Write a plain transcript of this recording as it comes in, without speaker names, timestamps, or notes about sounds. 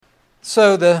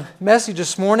So the message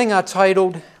this morning I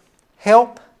titled,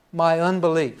 Help My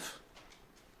Unbelief.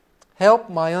 Help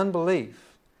my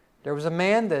unbelief. There was a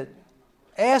man that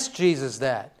asked Jesus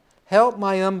that. Help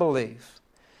my unbelief.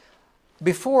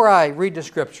 Before I read the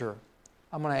scripture,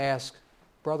 I'm going to ask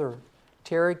Brother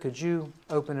Terry, could you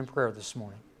open in prayer this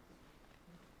morning?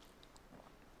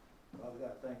 Father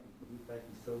God, thank you. We thank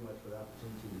you so much for the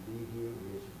opportunity to be here.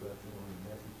 We ask your blessing on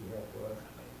the message you have for us.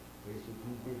 We ask you to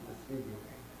give the speaker,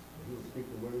 and he will speak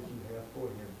the words you have for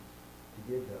him to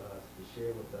give to us, to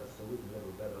share with us, so we can live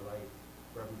a better life,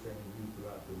 representing you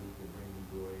throughout the week and bringing you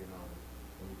glory and honor.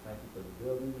 And we thank you for the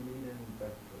building we need, and we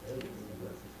thank you for everything you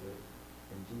bless us with.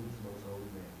 In Jesus' most holy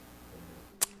name.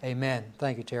 Amen.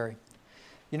 Thank you, Terry.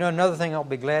 You know, another thing I'll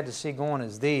be glad to see going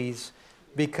is these,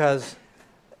 because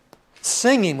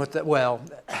singing with the, well,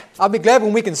 I'll be glad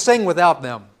when we can sing without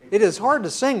them. It is hard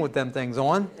to sing with them things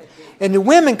on. And the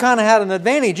women kind of had an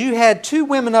advantage. You had two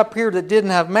women up here that didn't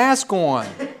have masks on.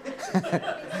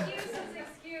 Excuses.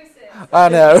 I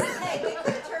know. Hey, we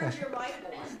could have turned your mic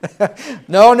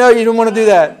on. No, you don't want to do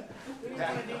that.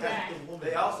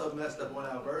 They also messed up one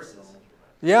of our verses.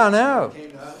 Yeah, I know.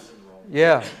 Came to us.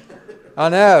 Yeah, I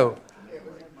know.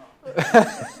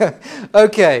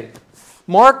 Okay.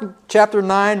 Mark chapter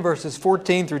 9, verses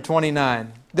 14 through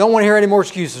 29. Don't want to hear any more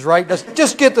excuses, right? Let's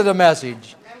just get to the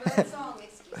message. Remember that song,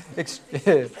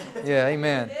 Excuses. Yeah,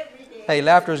 amen. Hey,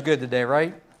 laughter is good today,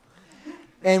 right?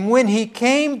 And when he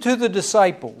came to the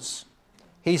disciples,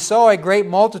 he saw a great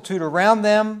multitude around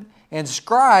them and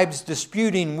scribes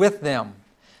disputing with them.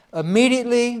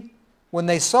 Immediately, when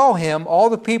they saw him, all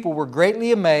the people were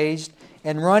greatly amazed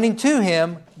and running to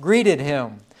him, greeted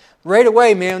him. Right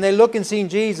away, man, when they look and see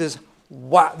Jesus,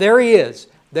 wow, there he is.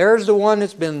 There's the one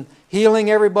that's been healing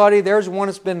everybody. There's the one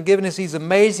that's been giving us these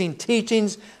amazing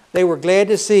teachings. They were glad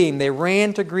to see him. They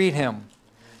ran to greet him.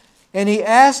 And he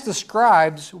asked the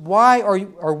scribes, what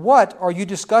are you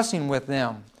discussing with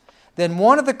them? Then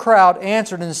one of the crowd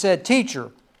answered and said,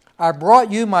 Teacher, I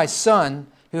brought you my son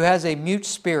who has a mute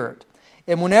spirit.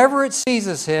 And whenever it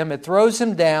seizes him, it throws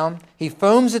him down. He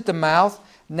foams at the mouth,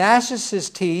 gnashes his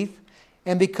teeth,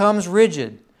 and becomes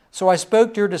rigid. So I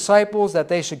spoke to your disciples that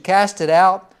they should cast it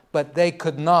out, but they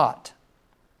could not.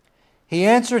 He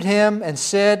answered him and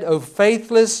said, O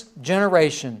faithless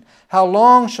generation, how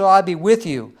long shall I be with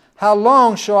you? How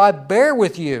long shall I bear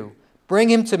with you? Bring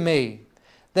him to me.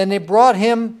 Then they brought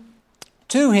him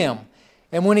to him.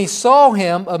 And when he saw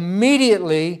him,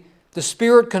 immediately the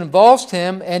spirit convulsed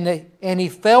him, and he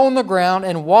fell on the ground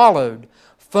and wallowed,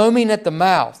 foaming at the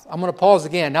mouth. I'm going to pause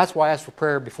again. That's why I asked for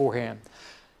prayer beforehand.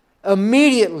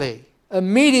 Immediately,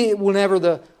 whenever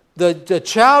the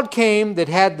child came that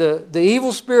had the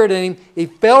evil spirit in him, he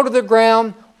fell to the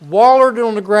ground, wallowed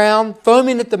on the ground,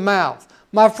 foaming at the mouth.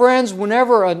 My friends,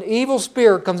 whenever an evil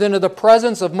spirit comes into the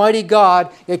presence of mighty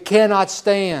God, it cannot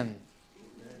stand.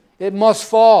 It must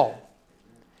fall.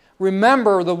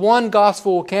 Remember, the one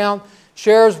gospel account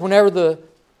shares whenever the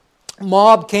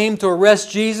mob came to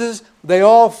arrest Jesus, they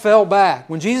all fell back.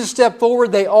 When Jesus stepped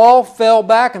forward, they all fell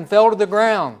back and fell to the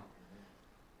ground,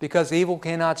 because evil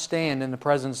cannot stand in the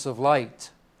presence of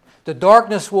light. The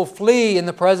darkness will flee in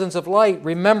the presence of light.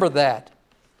 Remember that.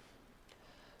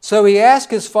 So he asked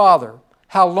his father,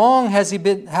 how long has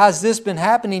this been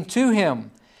happening to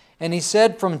him? And he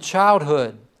said, from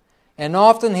childhood. And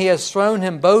often he has thrown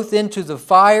him both into the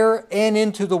fire and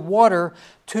into the water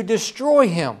to destroy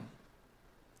him.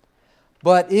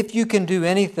 But if you can do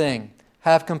anything,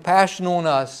 have compassion on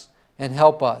us and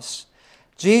help us.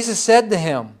 Jesus said to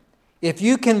him, if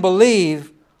you can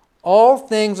believe, all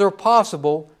things are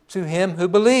possible to him who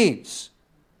believes.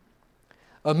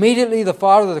 Immediately the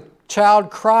father of the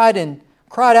child cried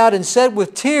out and said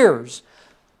with tears,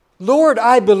 Lord,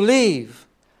 I believe.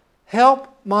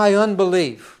 Help my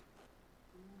unbelief.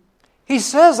 He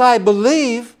says, I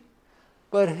believe,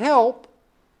 but help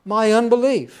my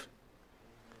unbelief.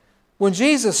 When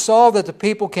Jesus saw that the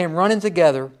people came running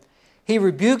together, he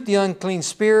rebuked the unclean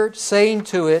spirit, saying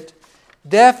to it,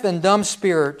 Deaf and dumb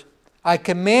spirit, I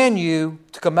command you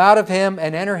to come out of him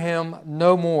and enter him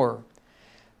no more.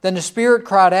 Then the spirit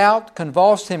cried out,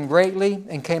 convulsed him greatly,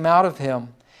 and came out of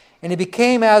him. And he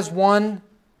became as one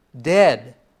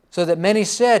dead, so that many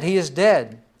said, He is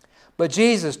dead. But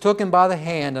Jesus took him by the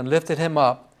hand and lifted him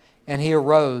up, and he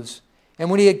arose. And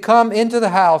when he had come into the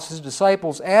house, his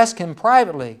disciples asked him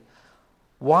privately,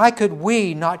 Why could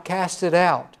we not cast it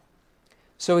out?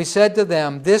 So he said to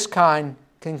them, This kind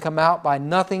can come out by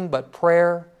nothing but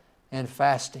prayer and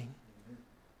fasting.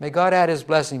 May God add His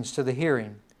blessings to the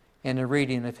hearing and the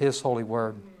reading of His holy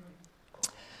word.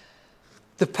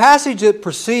 The passage that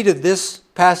preceded this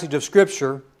passage of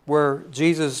Scripture, where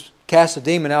Jesus cast a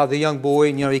demon out of the young boy,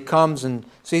 and he comes and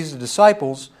sees the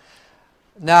disciples.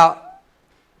 Now,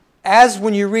 as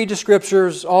when you read the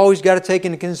Scriptures, always got to take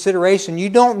into consideration, you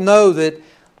don't know that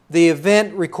the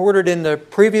event recorded in the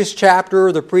previous chapter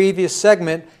or the previous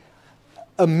segment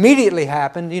immediately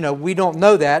happened. We don't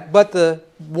know that. But the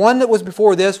one that was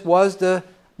before this was the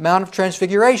Mount of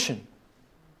Transfiguration.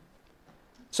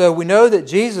 So we know that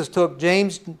Jesus took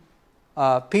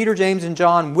Peter, James, and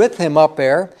John with him up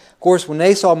there. Of course, when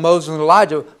they saw Moses and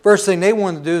Elijah, first thing they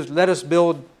wanted to do is let us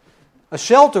build a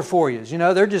shelter for you.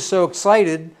 They're just so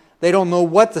excited, they don't know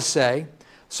what to say.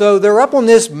 So they're up on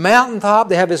this mountaintop.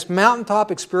 They have this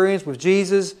mountaintop experience with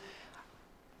Jesus.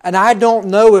 And I don't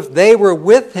know if they were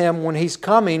with him when he's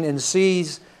coming and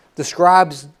sees the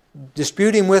scribes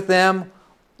disputing with them,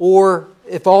 or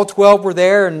if all 12 were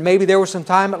there and maybe there was some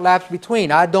time elapsed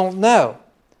between. I don't know.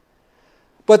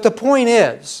 But the point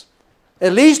is,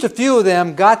 at least a few of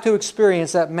them got to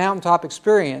experience that mountaintop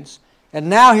experience. And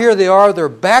now here they are, they're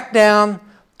back down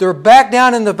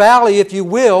in the valley, if you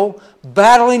will,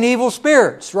 battling evil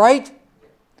spirits, right?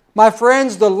 My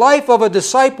friends, the life of a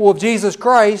disciple of Jesus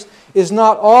Christ is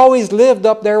not always lived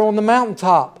up there on the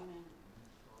mountaintop.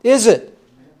 Is it?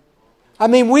 I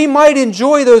mean, we might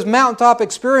enjoy those mountaintop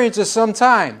experiences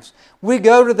sometimes. We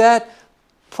go to that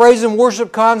praise and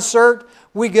worship concert.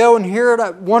 We go and hear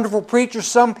a wonderful preacher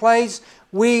someplace.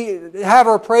 We have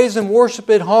our praise and worship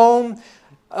at home.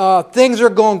 Things are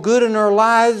going good in our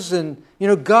lives, and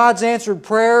God's answered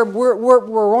prayer.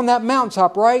 We're on that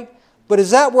mountaintop, right? But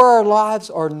is that where our lives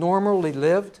are normally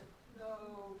lived?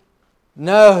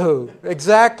 No,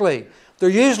 exactly. They're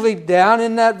usually down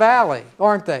in that valley,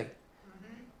 aren't they?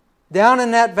 Down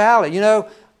in that valley.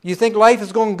 You think life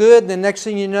is going good, and the next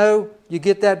thing you know, you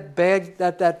get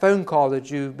that phone call that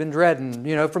you've been dreading,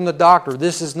 from the doctor.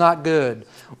 This is not good.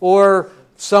 Or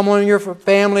someone in your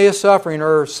family is suffering,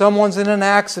 or someone's in an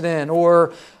accident,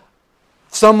 or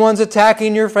someone's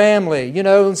attacking your family,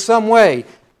 in some way.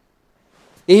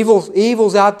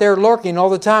 Evil's out there lurking all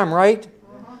the time, right?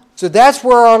 So that's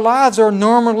where our lives are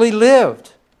normally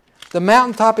lived. The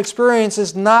mountaintop experience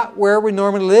is not where we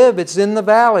normally live. It's in the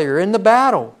valley or in the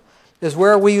battle is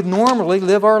where we normally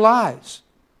live our lives.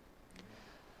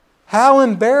 How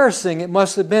embarrassing it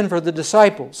must have been for the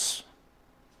disciples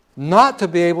not to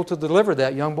be able to deliver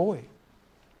that young boy.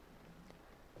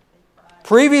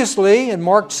 Previously, in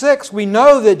Mark 6, we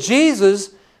know that Jesus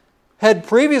had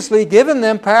previously given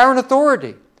them power and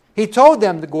authority. He told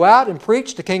them to go out and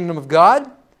preach the kingdom of God,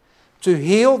 to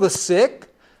heal the sick,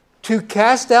 to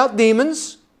cast out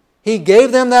demons. He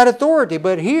gave them that authority,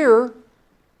 but here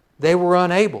they were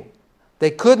unable.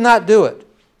 They could not do it.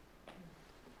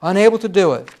 Unable to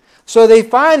do it. So they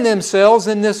find themselves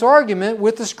in this argument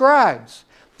with the scribes.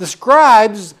 The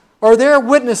scribes are there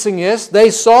witnessing this. They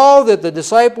saw that the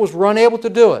disciples were unable to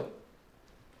do it.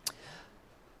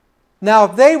 Now,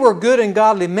 if they were good and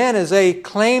godly men as they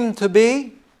claimed to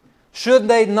be, should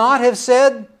they not have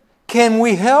said, "Can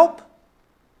we help?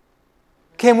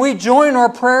 Can we join our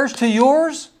prayers to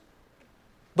yours?"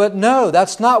 But no,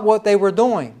 that's not what they were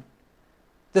doing.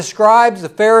 The scribes, the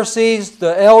Pharisees,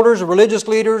 the elders, the religious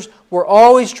leaders were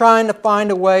always trying to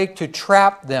find a way to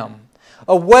trap them,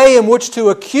 a way in which to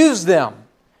accuse them.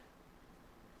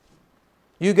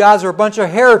 You guys are a bunch of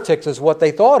heretics is what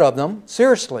they thought of them,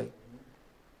 seriously.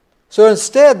 So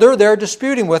instead, they're there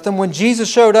disputing with them when Jesus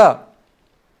showed up.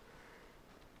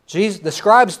 The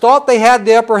scribes thought they had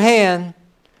the upper hand,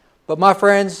 but my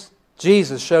friends,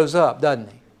 Jesus shows up, doesn't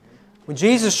he? When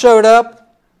Jesus showed up,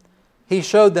 he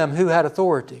showed them who had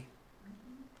authority.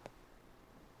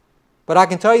 But I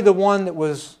can tell you the one that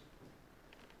was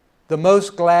the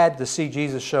most glad to see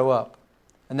Jesus show up,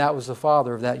 and that was the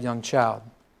father of that young child.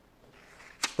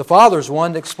 The father's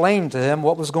one that explained to him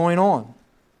what was going on.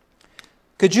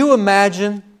 Could you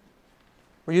imagine,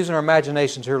 we're using our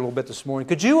imaginations here a little bit this morning,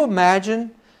 could you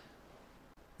imagine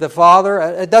the father,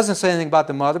 it doesn't say anything about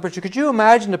the mother, but could you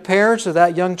imagine the parents of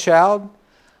that young child,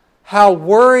 how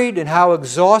worried and how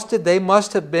exhausted they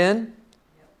must have been?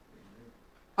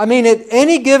 I mean, at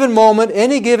any given moment,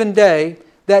 any given day,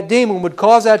 that demon would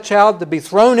cause that child to be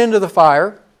thrown into the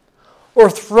fire or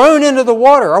thrown into the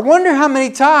water. I wonder how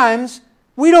many times,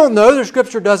 we don't know, the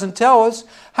Scripture doesn't tell us,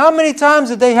 how many times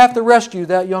did they have to rescue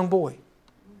that young boy?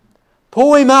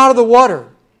 Pull him out of the water.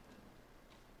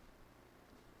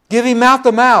 Give him mouth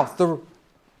to mouth, to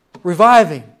revive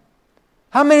him.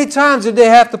 How many times did they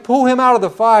have to pull him out of the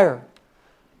fire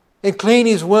and clean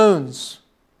his wounds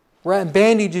and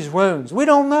bandage his wounds? We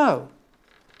don't know.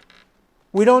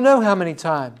 We don't know how many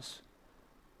times.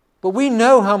 But we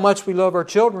know how much we love our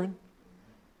children.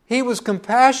 He was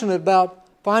compassionate about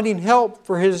finding help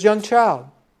for his young child.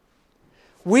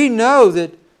 We know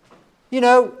that,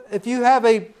 if you have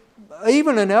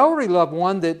even an elderly loved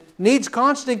one that needs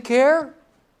constant care,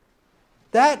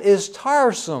 that is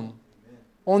tiresome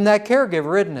on that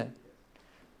caregiver, isn't it?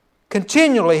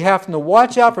 Continually having to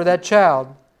watch out for that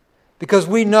child, because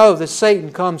we know that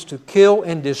Satan comes to kill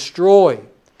and destroy.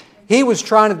 He was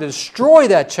trying to destroy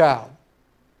that child.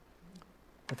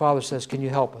 The Father says, can you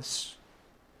help us?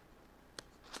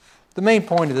 The main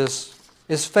point of this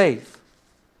is faith.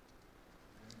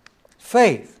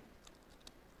 Faith.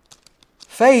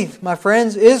 Faith, my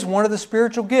friends, is one of the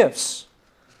spiritual gifts.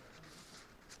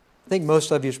 I think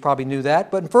most of you probably knew that.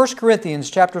 But in 1 Corinthians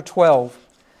chapter 12,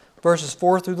 verses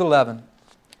 4 through 11, it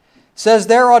says,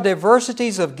 there are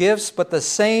diversities of gifts, but the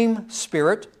same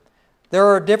Spirit. There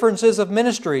are differences of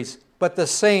ministries, but the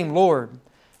same Lord.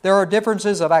 There are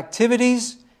differences of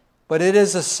activities, but it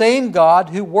is the same God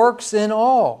who works in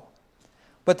all.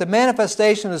 But the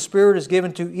manifestation of the Spirit is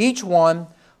given to each one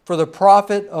for the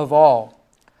profit of all.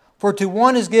 For to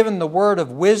one is given the word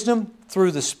of wisdom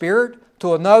through the Spirit,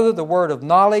 to another the word of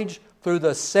knowledge through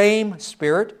the same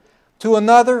Spirit, to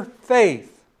another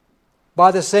faith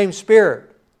by the same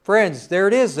Spirit. Friends, there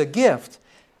it is, the gift.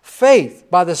 Faith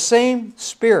by the same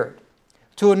Spirit.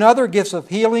 To another gifts of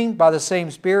healing by the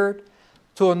same Spirit.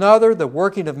 To another the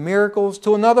working of miracles.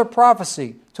 To another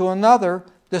prophecy. To another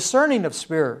discerning of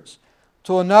spirits.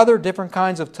 To another different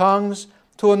kinds of tongues.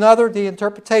 To another the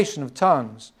interpretation of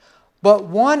tongues. But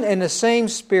one and the same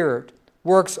Spirit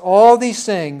works all these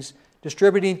things,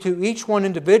 distributing to each one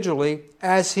individually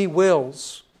as He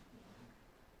wills.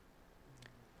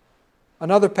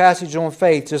 Another passage on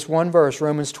faith, just one verse,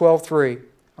 Romans 12:3.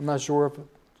 I'm not sure if...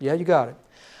 Yeah, you got it.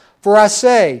 For I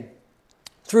say,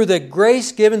 through the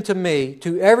grace given to me,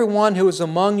 to everyone who is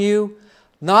among you,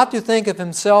 not to think of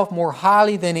himself more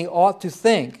highly than he ought to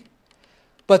think,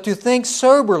 but to think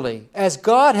soberly, as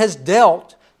God has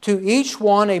dealt to each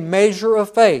one a measure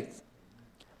of faith.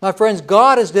 My friends,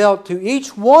 God has dealt to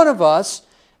each one of us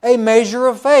a measure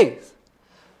of faith.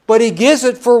 But He gives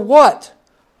it for what?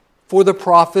 For the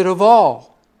profit of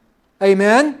all.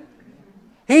 Amen?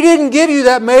 He didn't give you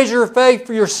that measure of faith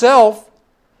for yourself.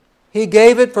 He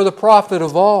gave it for the profit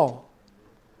of all.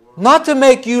 Not to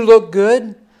make you look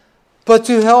good, but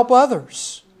to help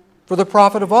others for the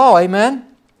profit of all. Amen?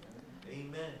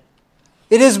 Amen.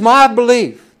 It is my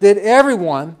belief that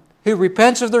everyone who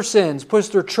repents of their sins, puts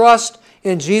their trust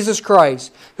in Jesus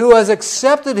Christ, who has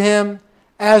accepted Him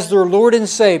as their Lord and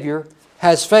Savior,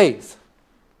 has faith.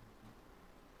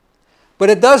 But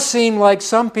it does seem like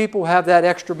some people have that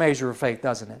extra measure of faith,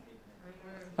 doesn't it?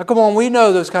 Now come on, we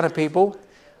know those kind of people.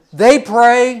 They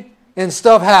pray and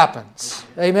stuff happens.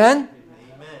 Amen?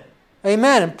 Amen.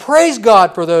 Amen. And praise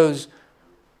God for those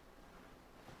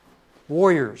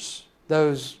warriors,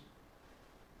 those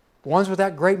ones with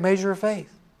that great measure of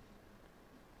faith.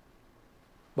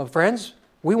 But friends,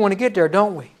 we want to get there,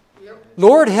 don't we? Yep.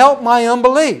 Lord, help my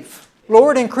unbelief.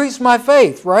 Lord, increase my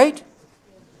faith, right?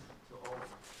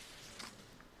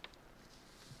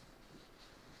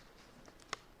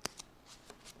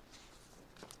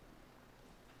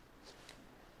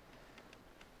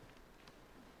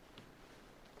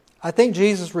 I think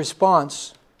Jesus'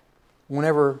 response,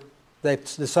 whenever the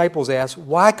disciples asked,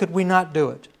 why could we not do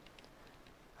it?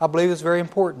 I believe it's very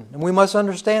important. And we must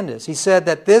understand this. He said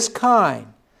that this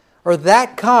kind, or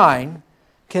that kind,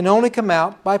 can only come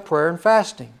out by prayer and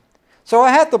fasting. So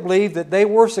I have to believe that they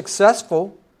were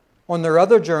successful on their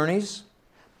other journeys,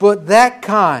 but that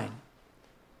kind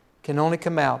can only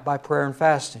come out by prayer and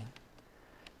fasting.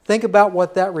 Think about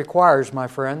what that requires, my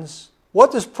friends.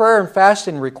 What does prayer and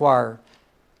fasting require?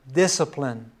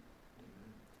 Discipline.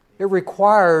 It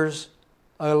requires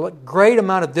a great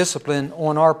amount of discipline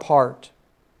on our part.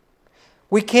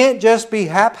 We can't just be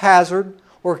haphazard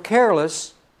or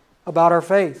careless about our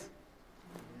faith.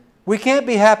 We can't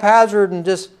be haphazard and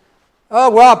just,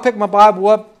 I'll pick my Bible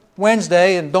up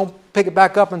Wednesday and don't pick it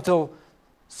back up until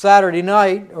Saturday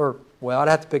night, or, I'd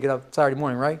have to pick it up Saturday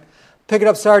morning, right? Pick it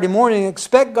up Saturday morning and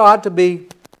expect God to be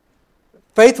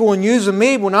faithful in using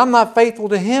me when I'm not faithful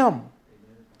to Him.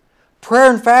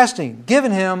 Prayer and fasting,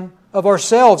 giving Him of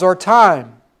ourselves, our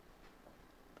time.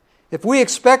 If we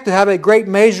expect to have a great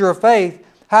measure of faith,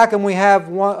 how can we have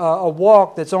a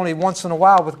walk that's only once in a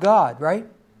while with God, right?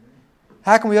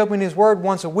 How can we open His Word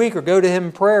once a week or go to Him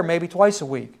in prayer maybe twice a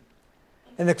week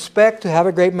and expect to have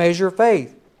a great measure of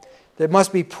faith? There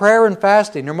must be prayer and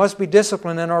fasting. There must be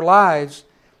discipline in our lives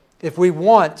if we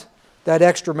want that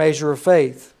extra measure of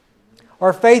faith.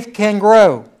 Our faith can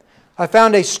grow. I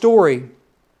found a story.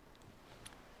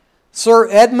 Sir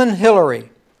Edmund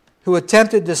Hillary, who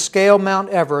attempted to scale Mount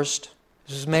Everest,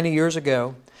 this was many years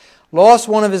ago, lost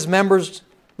one of his members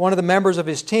one of the members of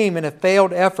his team in a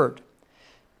failed effort.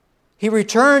 He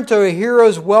returned to a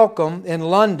hero's welcome in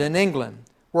London, England,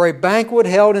 where a banquet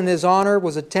held in his honor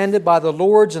was attended by the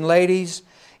lords and ladies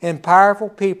and powerful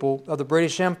people of the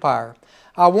British Empire.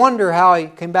 I wonder how he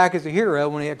came back as a hero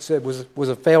when he said it was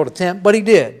a failed attempt, but he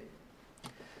did.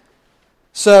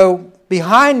 So,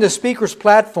 behind the speaker's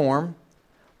platform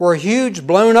were huge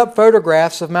blown-up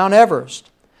photographs of Mount Everest.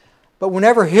 But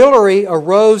whenever Hillary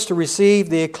arose to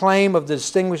receive the acclaim of the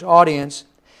distinguished audience,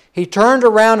 he turned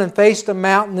around and faced the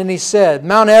mountain and he said,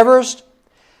 "Mount Everest,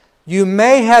 you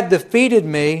may have defeated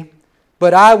me,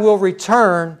 but I will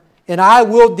return and I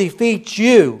will defeat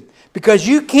you because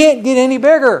you can't get any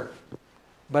bigger,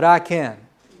 but I can.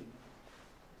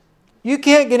 You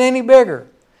can't get any bigger,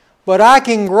 but I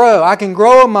can grow. I can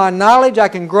grow in my knowledge, I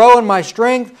can grow in my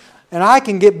strength, and I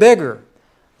can get bigger."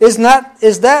 Is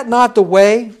that not the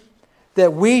way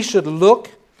that we should look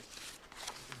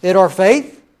at our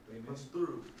faith?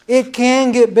 It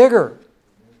can get bigger.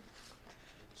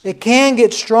 It can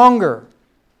get stronger.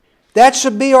 That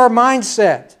should be our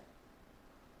mindset.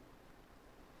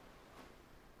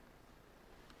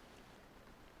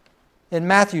 In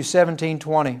Matthew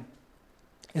 17:20,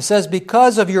 it says,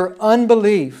 "Because of your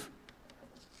unbelief,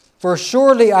 for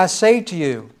surely I say to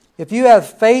you, if you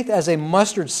have faith as a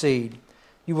mustard seed,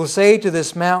 you will say to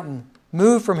this mountain,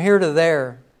 'Move from here to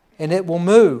there,' and it will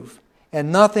move,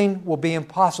 and nothing will be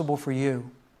impossible for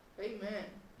you." Amen.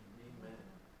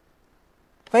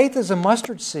 Faith is a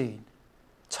mustard seed,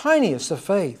 tiniest of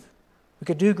faith. We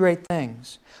could do great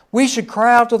things. We should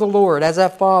cry out to the Lord as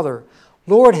that Father,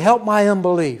 "Lord, help my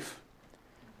unbelief.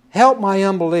 Help my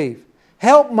unbelief.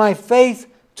 Help my faith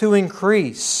to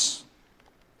increase."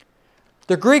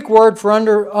 The Greek word for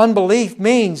unbelief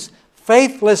means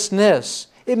faithlessness.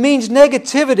 It means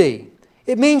negativity.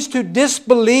 It means to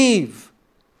disbelieve.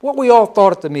 What we all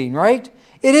thought it to mean, right?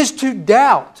 It is to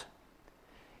doubt.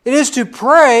 It is to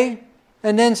pray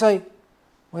and then say,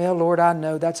 "Well, Lord, I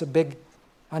know that's a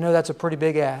pretty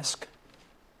big ask.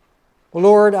 Well,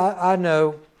 Lord, I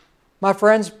know." My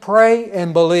friends, pray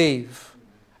and believe.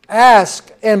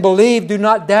 Ask and believe, do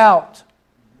not doubt.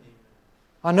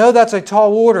 I know that's a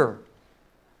tall order.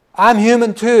 I'm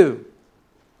human too.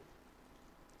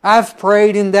 I've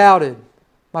prayed and doubted.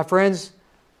 My friends,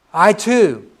 I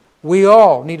too, we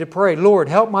all need to pray, "Lord,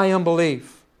 help my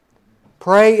unbelief."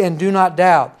 Pray and do not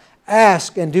doubt.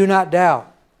 Ask and do not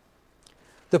doubt.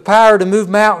 The power to move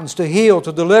mountains, to heal,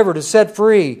 to deliver, to set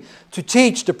free, to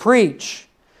teach, to preach,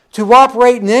 to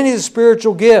operate in any of the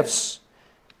spiritual gifts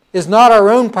is not our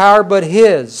own power, but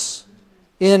His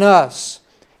in us.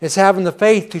 It's having the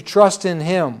faith to trust in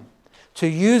Him, to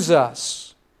use us.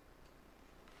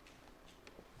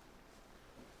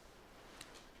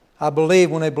 I believe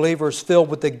when a believer is filled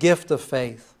with the gift of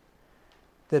faith,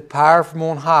 that power from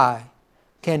on high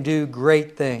can do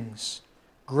great things,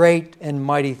 great and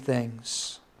mighty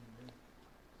things.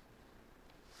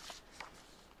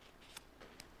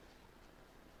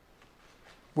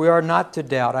 We are not to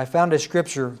doubt. I found a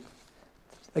scripture,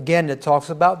 again, that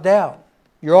talks about doubt.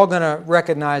 You're all going to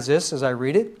recognize this as I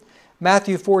read it.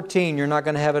 Matthew 14, you're not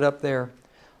going to have it up there.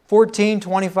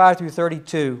 14:25 through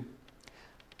 32.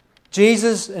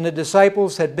 Jesus and the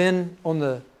disciples had been on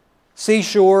the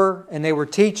seashore and they were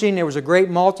teaching. There was a great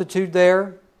multitude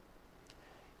there.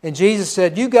 And Jesus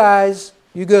said, "You guys,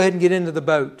 you go ahead and get into the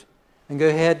boat and go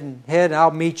ahead and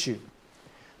I'll meet you."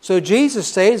 So Jesus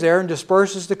stays there and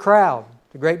disperses the crowd,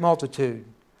 the great multitude.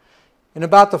 In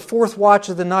about the fourth watch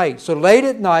of the night, so late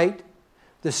at night,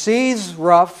 the sea's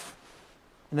rough.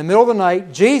 In the middle of the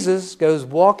night, Jesus goes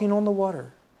walking on the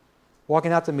water,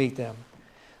 walking out to meet them.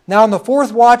 Now, in the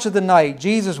fourth watch of the night,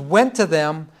 Jesus went to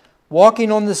them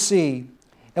walking on the sea.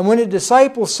 And when the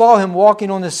disciples saw him walking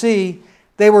on the sea,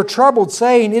 they were troubled,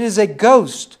 saying, "It is a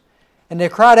ghost." And they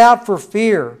cried out for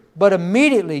fear. But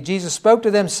immediately Jesus spoke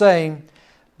to them, saying,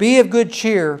 "Be of good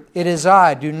cheer, it is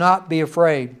I, do not be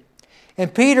afraid."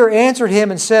 And Peter answered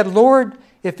him and said, "Lord,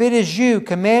 if it is you,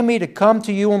 command me to come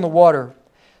to you on the water."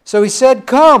 So he said,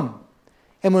 "Come."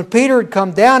 And when Peter had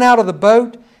come down out of the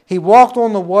boat, he walked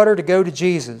on the water to go to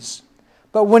Jesus.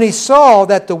 But when he saw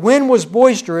that the wind was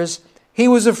boisterous, he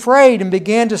was afraid and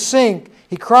began to sink.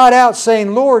 He cried out,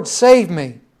 saying, "Lord, save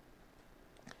me."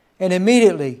 And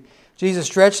immediately Jesus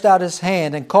stretched out his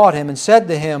hand and caught him and said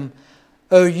to him,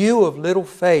 "O you of little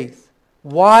faith,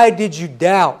 why did you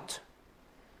doubt?"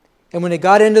 And when he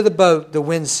got into the boat, the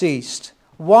wind ceased.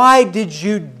 Why did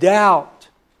you doubt?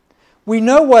 We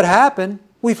know what happened.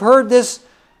 We've heard this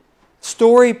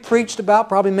story preached about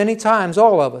probably many times,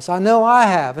 all of us. I know I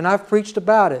have, and I've preached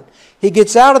about it. He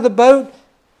gets out of the boat.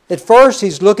 At first,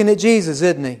 he's looking at Jesus,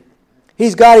 isn't he?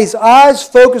 He's got his eyes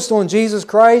focused on Jesus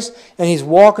Christ, and he's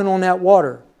walking on that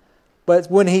water.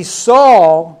 But when he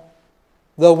saw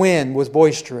the wind was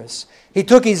boisterous, he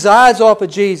took his eyes off of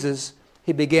Jesus,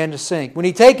 he began to sink. When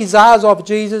he take his eyes off of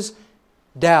Jesus,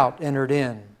 doubt entered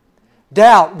in.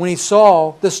 Doubt when he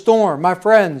saw the storm. My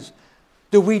friends,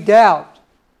 do we doubt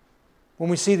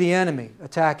when we see the enemy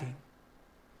attacking?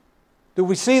 Do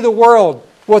we see the world,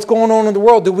 what's going on in the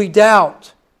world? Do we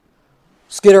doubt?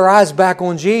 Let's get our eyes back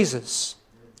on Jesus.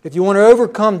 If you want to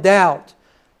overcome doubt,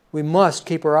 we must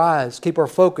keep our eyes, keep our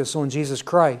focus on Jesus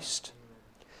Christ.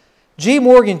 G.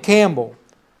 Morgan Campbell,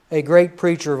 a great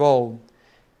preacher of old,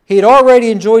 he had already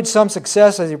enjoyed some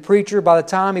success as a preacher by the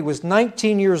time he was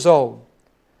 19 years old.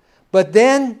 But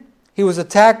then he was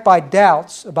attacked by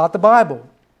doubts about the Bible.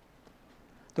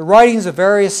 The writings of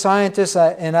various scientists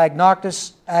and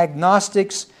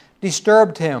agnostics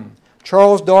disturbed him.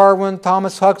 Charles Darwin,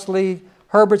 Thomas Huxley,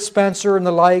 Herbert Spencer, and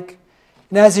the like.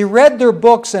 And as he read their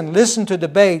books and listened to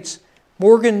debates,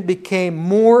 Morgan became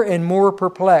more and more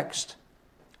perplexed.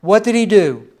 What did he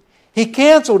do? He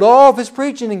canceled all of his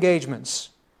preaching engagements,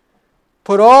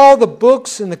 put all the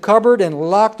books in the cupboard, and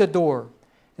locked the door.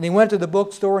 And he went to the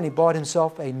bookstore and he bought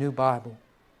himself a new Bible.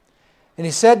 And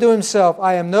he said to himself,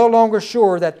 I am no longer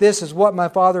sure that this is what my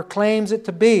father claims it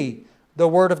to be, the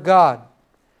Word of God.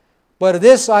 But of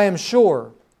this I am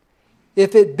sure,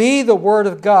 if it be the Word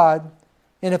of God,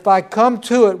 and if I come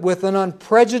to it with an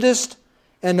unprejudiced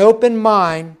and open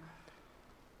mind,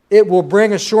 it will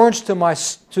bring assurance to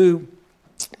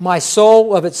my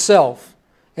soul of itself.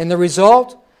 And the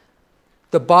result?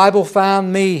 The Bible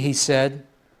found me, he said.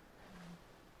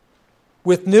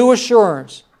 With new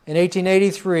assurance, in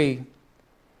 1883,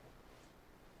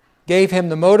 gave him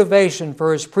the motivation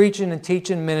for his preaching and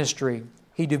teaching ministry.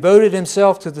 He devoted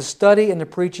himself to the study and the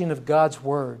preaching of God's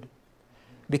Word.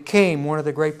 Became one of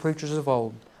the great preachers of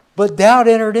old. But doubt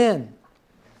entered in.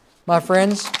 My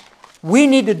friends, we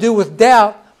need to do with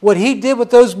doubt what he did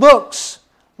with those books.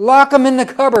 Lock them in the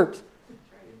cupboard.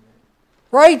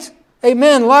 Right?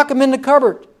 Amen. Lock them in the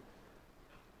cupboard.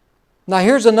 Now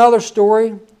here's another story.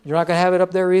 You're not going to have it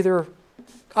up there either.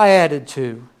 I added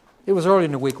two. It was early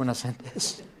in the week when I sent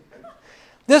this.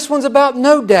 This one's about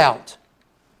no doubt.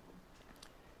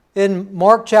 In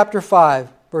Mark chapter 5,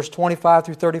 verse 25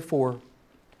 through 34.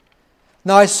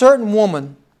 Now a certain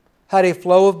woman had a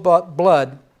flow of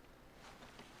blood.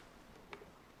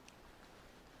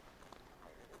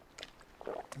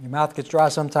 Your mouth gets dry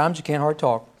sometimes, you can't hardly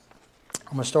talk.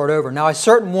 I'm going to start over. Now a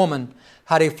certain woman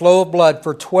had a flow of blood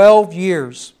for 12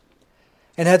 years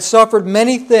and had suffered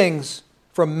many things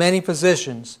from many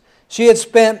physicians. She had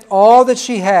spent all that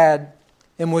she had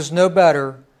and was no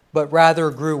better, but rather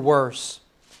grew worse.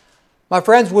 My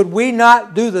friends, would we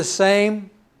not do the same?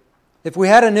 If we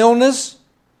had an illness,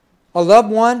 a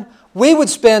loved one, we would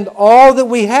spend all that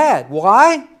we had.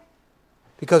 Why?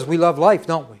 Because we love life,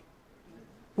 don't we?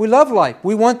 We love life.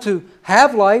 We want to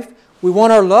have life. We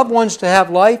want our loved ones to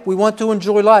have life. We want to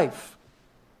enjoy life.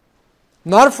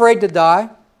 Not afraid to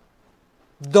die.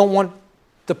 Don't want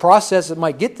the process that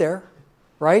might get there,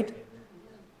 right?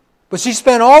 But she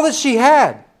spent all that she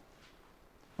had,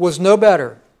 was no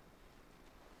better,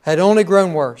 had only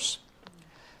grown worse.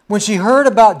 When she heard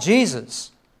about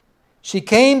Jesus, she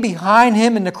came behind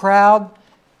him in the crowd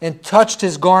and touched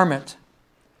his garment.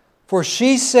 For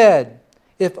she said,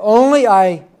 if only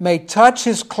I may touch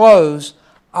his clothes,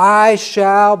 I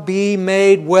shall be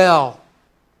made well.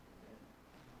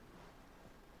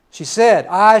 She said,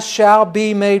 I shall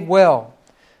be made well.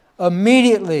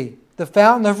 Immediately, the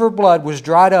fountain of her blood was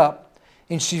dried up,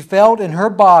 and she felt in her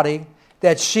body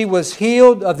that she was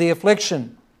healed of the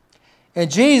affliction. And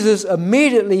Jesus,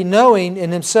 immediately knowing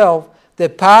in himself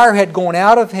that power had gone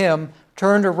out of him,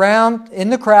 turned around in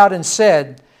the crowd and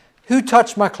said, who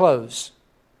touched my clothes?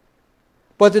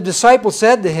 But the disciples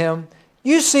said to him,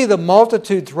 you see the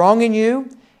multitude thronging you,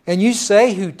 and you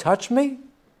say, who touched me?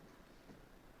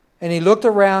 And he looked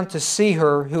around to see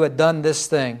her who had done this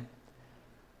thing.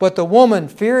 But the woman,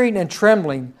 fearing and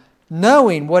trembling,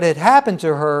 knowing what had happened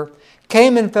to her,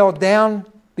 came and fell down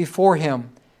before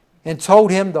him and told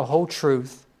him the whole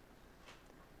truth.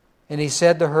 And he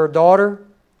said to her, daughter,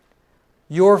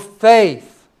 your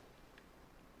faith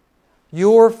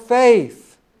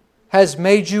has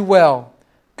made you well.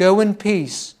 Go in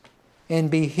peace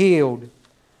and be healed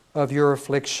of your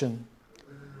affliction.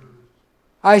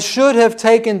 I should have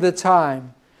taken the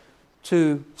time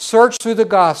to search through the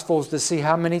Gospels to see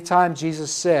how many times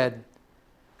Jesus said,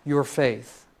 your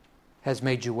faith has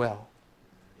made you well.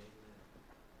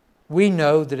 We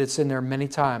know that it's in there many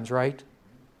times, right?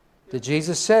 That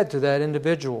Jesus said to that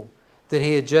individual that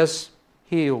he had just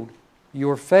healed,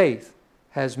 your faith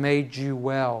has made you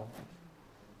well.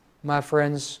 My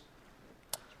friends,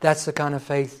 that's the kind of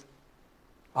faith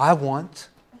I want.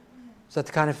 Is that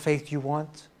the kind of faith you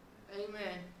want?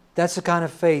 Amen. That's the kind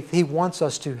of faith He wants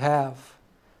us to have.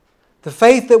 The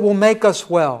faith that will make us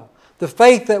well. The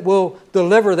faith that will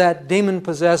deliver that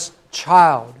demon-possessed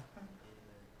child.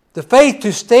 The faith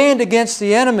to stand against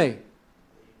the enemy.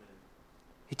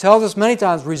 He tells us many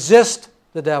times, resist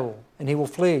the devil and he will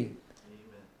flee.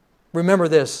 Remember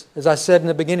this, as I said in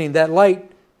the beginning, that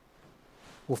light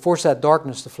will force that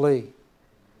darkness to flee.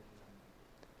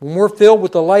 When we're filled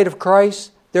with the light of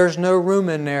Christ, there's no room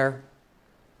in there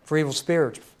for evil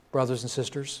spirits, brothers and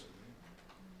sisters.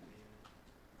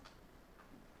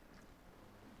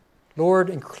 Lord,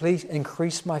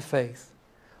 increase my faith.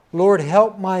 Lord,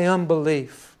 help my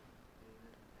unbelief.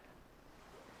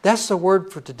 That's the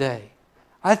word for today.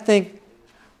 I think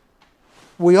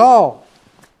we all,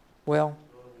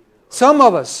 some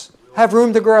of us have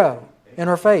room to grow in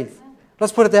our faith.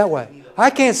 Let's put it that way. I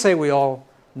can't say we all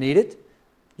need it.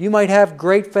 You might have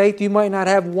great faith. You might not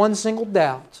have one single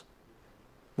doubt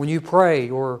when you pray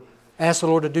or ask the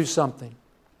Lord to do something.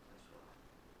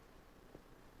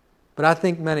 But I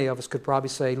think many of us could probably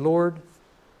say, Lord,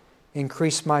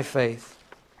 increase my faith.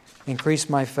 Increase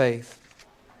my faith.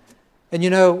 And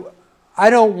I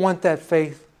don't want that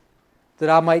faith that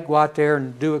I might go out there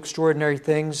and do extraordinary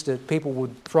things that people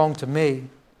would throng to me,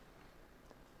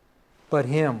 but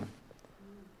Him.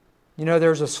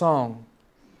 There's a song.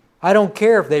 I don't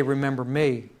care if they remember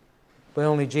me, but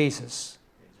only Jesus.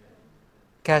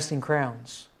 Casting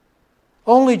crowns.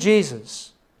 Only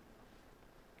Jesus.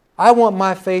 I want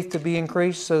my faith to be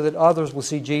increased so that others will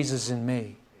see Jesus in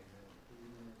me.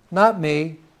 Not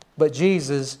me, but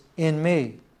Jesus in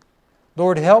me.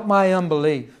 Lord, help my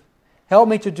unbelief. Help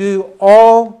me to do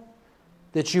all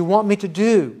that you want me to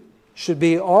do, should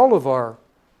be all of our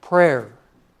prayer.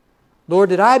 Lord,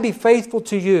 that I be faithful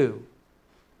to you.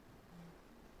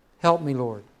 Help me,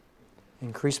 Lord.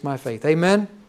 Increase my faith. Amen.